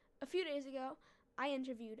few days ago, I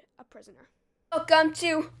interviewed a prisoner. Welcome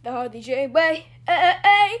to the Harley J Way,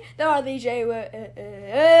 the Harley J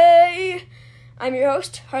Way. I'm your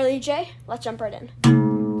host, Harley J. Let's jump right in.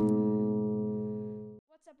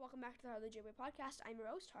 What's up? Welcome back to the Harley J Way podcast. I'm your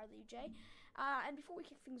host, Harley J. And before we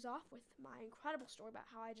kick things off with my incredible story about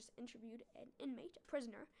how I just interviewed an inmate, a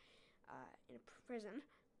prisoner, in a prison,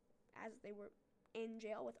 as they were in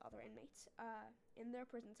jail with other inmates in their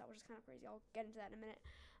prison cell, which is kind of crazy. I'll get into that in a minute.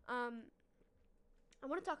 I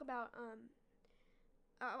want to talk about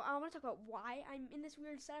why I'm in this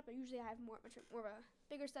weird setup. But usually I have much more of a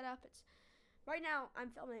bigger setup. It's right now I'm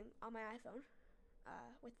filming on my iPhone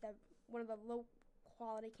with one of the low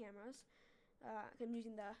quality cameras. I'm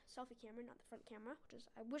using the selfie camera, not the front camera,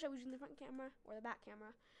 I wish I was using the front camera or the back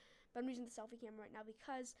camera, but I'm using the selfie camera right now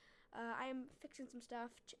because I am fixing some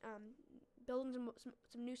stuff, building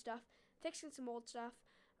some new stuff, fixing some old stuff,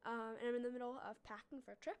 and I'm in the middle of packing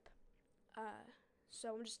for a trip.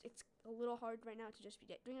 So it's a little hard right now to just be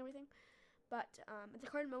doing everything. But at the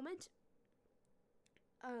current moment,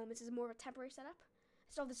 this is more of a temporary setup. I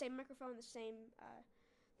still have the same microphone,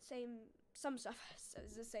 some stuff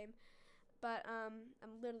is the same. But I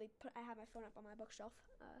have my phone up on my bookshelf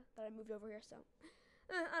that I moved over here, so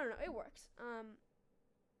I don't know, it works.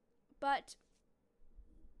 But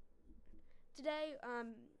today,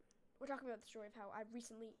 we're talking about the story of how I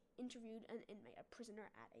recently interviewed an inmate, a prisoner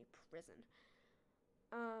at a prison.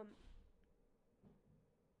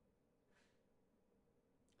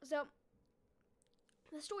 So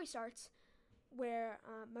the story starts where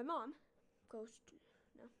my mom goes to,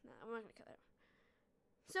 no, I'm not going to cut that out.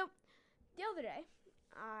 So the other day,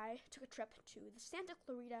 I took a trip to the Santa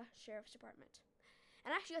Clarita Sheriff's Department.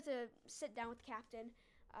 And I actually got to sit down with the captain.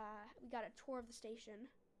 We got a tour of the station,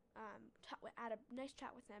 had a nice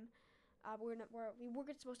chat with him. We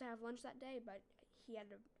weren't supposed to have lunch that day, but he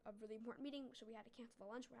had a really important meeting, so we had to cancel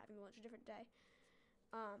the lunch. We're having lunch a different day.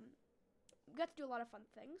 We got to do a lot of fun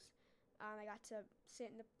things. I got to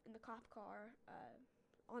sit in the cop car,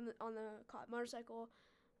 on the cop motorcycle.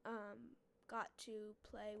 Got to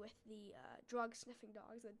play with the drug sniffing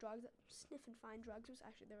dogs. The dogs that sniff and find drugs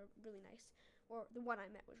they were really nice. Or the one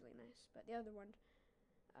I met was really nice, but the other one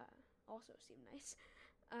also seemed nice.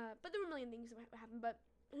 But there were a million things that happened. But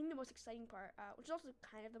I think the most exciting part, which is also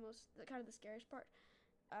kind of the scariest part,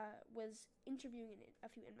 was interviewing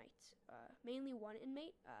a few inmates. Mainly one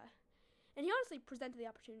inmate, and he honestly presented the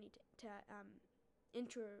opportunity to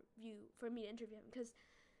interview him, because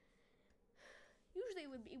usually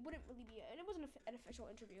it wouldn't really be, and it wasn't an official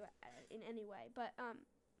interview in any way, but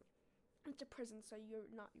it's a prison, so you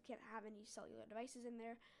can't have any cellular devices in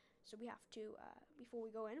there, so we have to, before we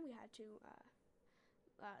go in, we had to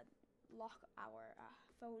lock our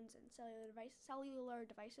phones and cellular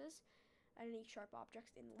devices and any sharp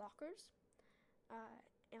objects in lockers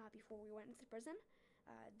before we went into the prison.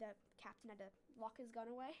 The captain had to lock his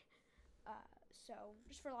gun away, so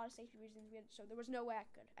just for a lot of safety reasons, so there was no way I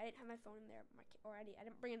didn't have my phone in there, I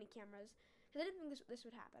didn't bring any cameras, because I didn't think this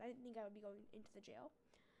would happen. I didn't think I would be going into the jail,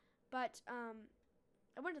 but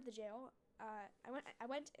I went to the jail. I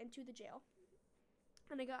went into the jail,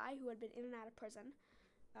 and a guy who had been in and out of prison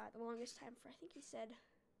the longest time for, I think he said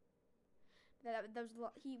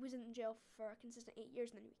he was in jail for a consistent 8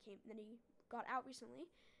 years, and then he got out recently,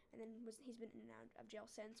 and then he's been in and out of jail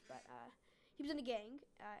since. But he was in a gang,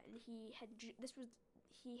 and he had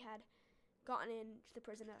gotten into the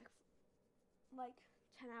prison at like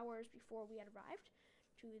 10 hours before we had arrived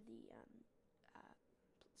to the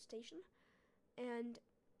station, and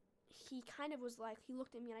he kind of was like, he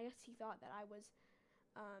looked at me, and I guess he thought that I was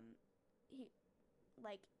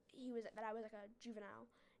that I was like a juvenile,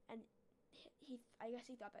 and I guess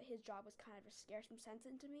he thought that his job was kind of to scare some sense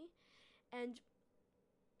into me, and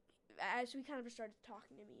as we kind of just started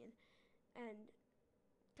talking to me and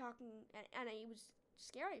it was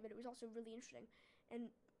scary, but it was also really interesting, and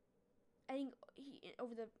I think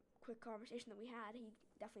over the quick conversation that we had, he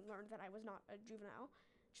definitely learned that I was not a juvenile,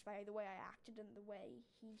 just by the way I acted and the way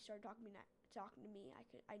he started talking to me.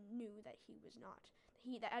 I knew that he was not.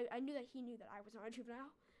 I knew that he knew that I was not a juvenile.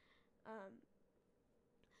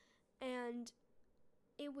 And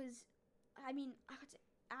it was, I got to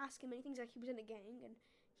ask him many things, like he was in a gang, and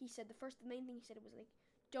he said the main thing he said was like,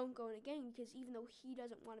 don't go in a gang, because even though he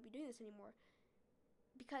doesn't want to be doing this anymore,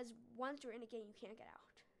 because once you're in a gang, you can't get out.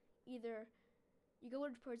 Either you go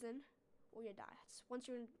to prison or you die. Once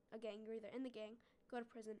you're in a gang, you're either in the gang, go to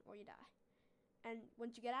prison, or you die. And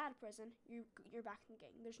once you get out of prison, you're back in the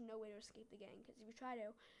gang. There's no way to escape the gang, because if you try to,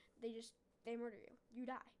 they murder you. You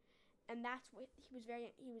die. And that's what he was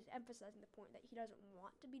emphasizing the point that he doesn't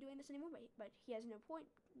want to be doing this anymore, but he has no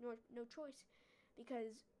point, nor no choice,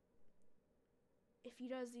 because if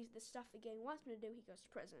he does the stuff the gang wants him to do, he goes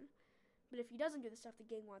to prison. But if he doesn't do the stuff the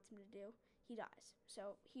gang wants him to do, he dies.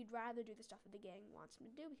 So he'd rather do the stuff that the gang wants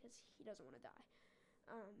him to do because he doesn't want to die.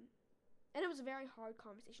 And it was a very hard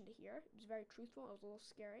conversation to hear. It was very truthful. It was a little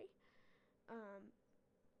scary.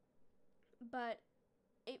 But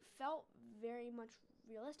it felt very much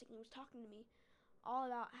realistic. And he was talking to me all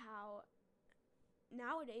about how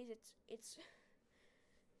nowadays it's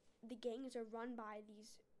the gangs are run by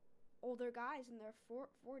these older guys in their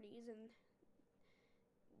 40s, and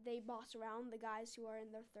they boss around the guys who are in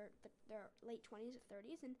their late 20s or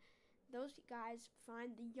 30s, and those guys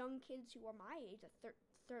find the young kids who are my age, at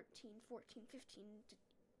 13, 14, 15,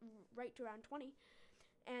 right to around 20,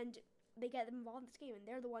 and they get them involved in this game, and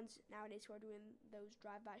they're the ones nowadays who are doing those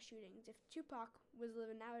drive-by shootings. If Tupac was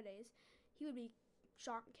living nowadays, he would be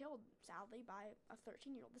shot and killed, sadly, by a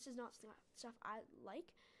 13-year-old. This is not stuff I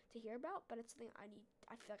like to hear about, but it's something I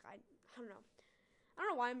feel like I don't know. I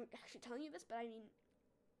don't know why I'm actually telling you this, but I mean,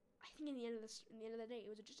 I think in the end of the day,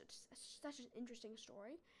 it was just such an interesting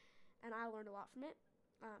story, and I learned a lot from it.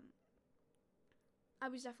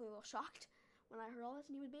 I was definitely a little shocked when I heard all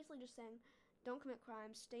this, and he was basically just saying, don't commit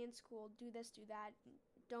crimes, stay in school, do this, do that,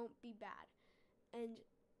 don't be bad, and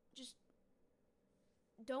just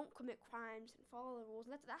don't commit crimes and follow the rules.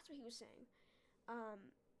 And that's what he was saying.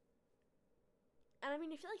 And I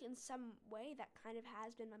mean, I feel like in some way that kind of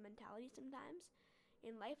has been my mentality sometimes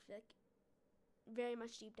in life. Like, very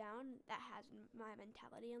much deep down, that has been my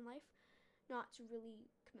mentality in life. Not to really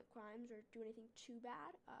commit crimes or do anything too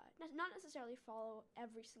bad. Not necessarily follow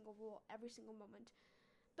every single rule, every single moment.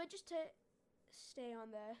 But just to stay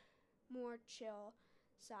on the more chill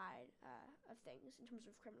side of things in terms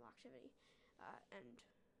of criminal activity and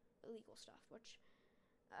illegal stuff. Which,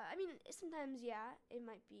 I mean, sometimes, yeah, it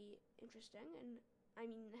might be interesting. And I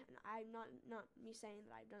mean, I'm not me saying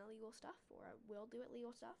that I've done illegal stuff or I will do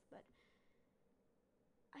illegal stuff, but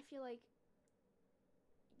I feel like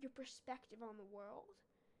your perspective on the world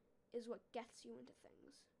is what gets you into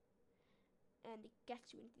things. And it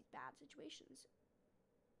gets you into these bad situations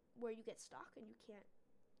where you get stuck and you can't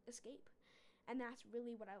escape. And that's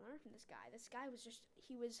really what I learned from this guy. This guy was just,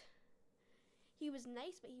 he was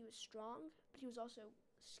nice, but he was strong, but he was also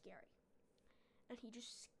scary. And he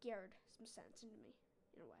just scared some sense into me,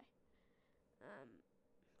 in a way.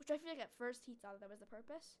 Which I feel like at first he thought that was the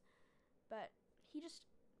purpose, but it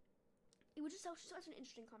was just such an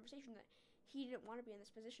interesting conversation that he didn't want to be in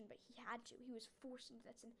this position, but he had to. He was forced into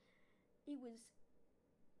this, and he was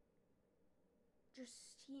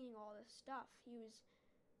just seeing all this stuff. It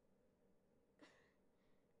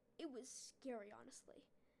was scary, honestly.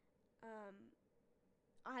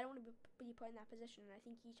 I don't want to be put in that position, and I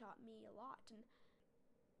think he taught me a lot. And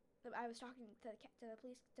I was talking to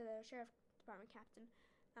the sheriff department captain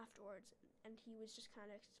afterwards, and he was just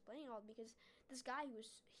kind of explaining all, because this guy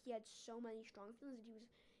he had so many strong feelings, and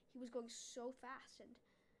he was going so fast, and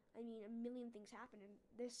I mean, a million things happened, and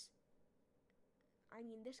this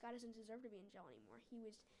guy doesn't deserve to be in jail anymore.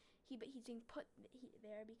 But he's being put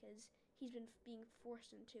there because he's been being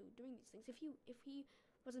forced into doing these things. If he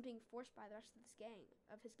wasn't being forced by the rest of his gang,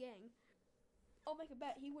 I'll make a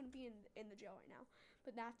bet he wouldn't be in the jail right now.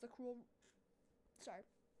 But that's the cruel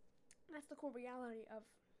reality of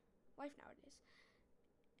life nowadays,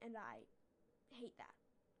 and I hate that.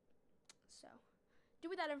 So, do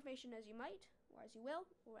with that information as you might, or as you will,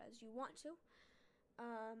 or as you want to.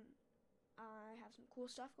 I have some cool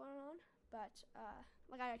stuff going on, but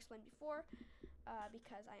like I explained before,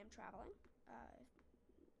 because I am traveling,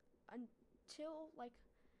 until like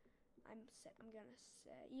I'm gonna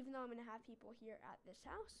say, even though I'm gonna have people here at this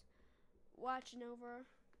house watching over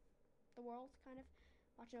the world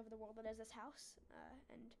that is this house,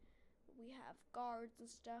 and we have guards and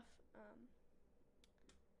stuff.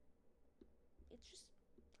 It's just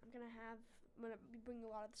I'm gonna be bringing a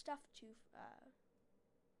lot of the stuff to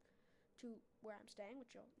where I'm staying,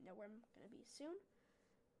 which you'll know where I'm gonna be soon.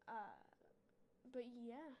 But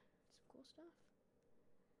yeah, some cool stuff.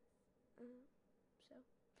 So,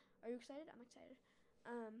 are you excited? I'm excited.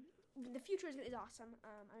 The future is awesome.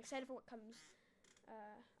 I'm excited for what comes.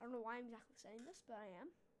 I don't know why I'm exactly saying this, but I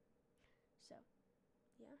am. So,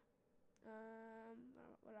 yeah. Am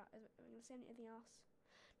I gonna say anything else?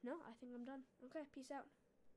 No, I think I'm done. Okay, peace out.